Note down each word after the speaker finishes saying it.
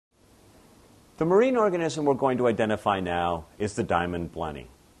The marine organism we're going to identify now is the diamond blenny.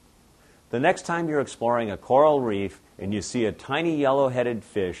 The next time you're exploring a coral reef and you see a tiny yellow-headed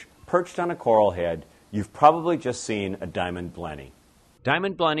fish perched on a coral head, you've probably just seen a diamond blenny.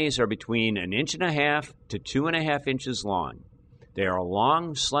 Diamond blennies are between 1.5 to 2.5 inches long. They are a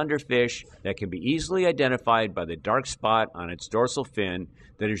long, slender fish that can be easily identified by the dark spot on its dorsal fin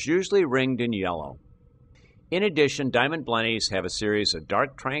that is usually ringed in yellow. In addition, diamond blennies have a series of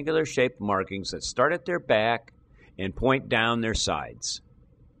dark triangular-shaped markings that start at their back and point down their sides.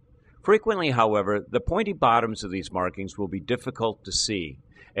 Frequently, however, the pointy bottoms of these markings will be difficult to see,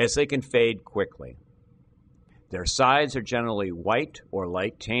 as they can fade quickly. Their sides are generally white or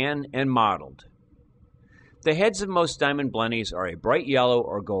light tan and mottled. The heads of most diamond blennies are a bright yellow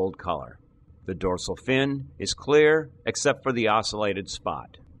or gold color. The dorsal fin is clear except for the ocellated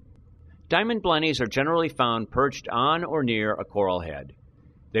spot. Diamond blennies are generally found perched on or near a coral head.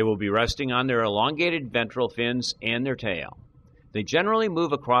 They will be resting on their elongated ventral fins and their tail. They generally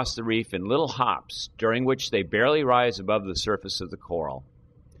move across the reef in little hops, during which they barely rise above the surface of the coral.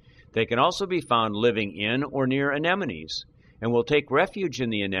 They can also be found living in or near anemones, and will take refuge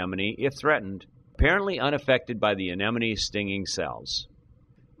in the anemone if threatened, apparently unaffected by the anemone's stinging cells.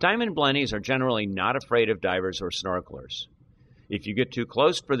 Diamond blennies are generally not afraid of divers or snorkelers. If you get too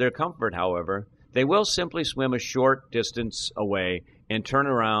close for their comfort, however, they will simply swim a short distance away and turn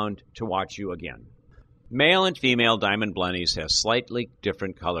around to watch you again. Male and female diamond blennies have slightly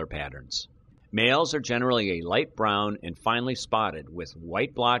different color patterns. Males are generally a light brown and finely spotted with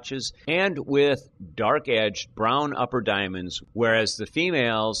white blotches and with dark-edged brown upper diamonds, whereas the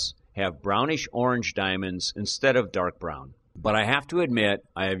females have brownish-orange diamonds instead of dark brown. But I have to admit,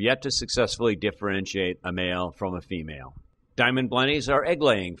 I have yet to successfully differentiate a male from a female. Diamond blennies are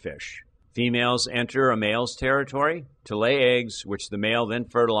egg-laying fish. Females enter a male's territory to lay eggs, which the male then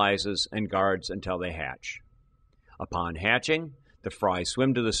fertilizes and guards until they hatch. Upon hatching, the fry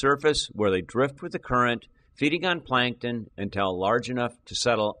swim to the surface where they drift with the current, feeding on plankton until large enough to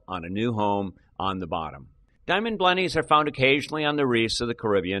settle on a new home on the bottom. Diamond blennies are found occasionally on the reefs of the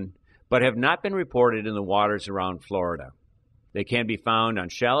Caribbean, but have not been reported in the waters around Florida. They can be found on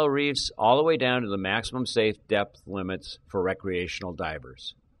shallow reefs all the way down to the maximum safe depth limits for recreational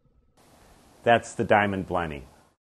divers. That's the diamond blenny.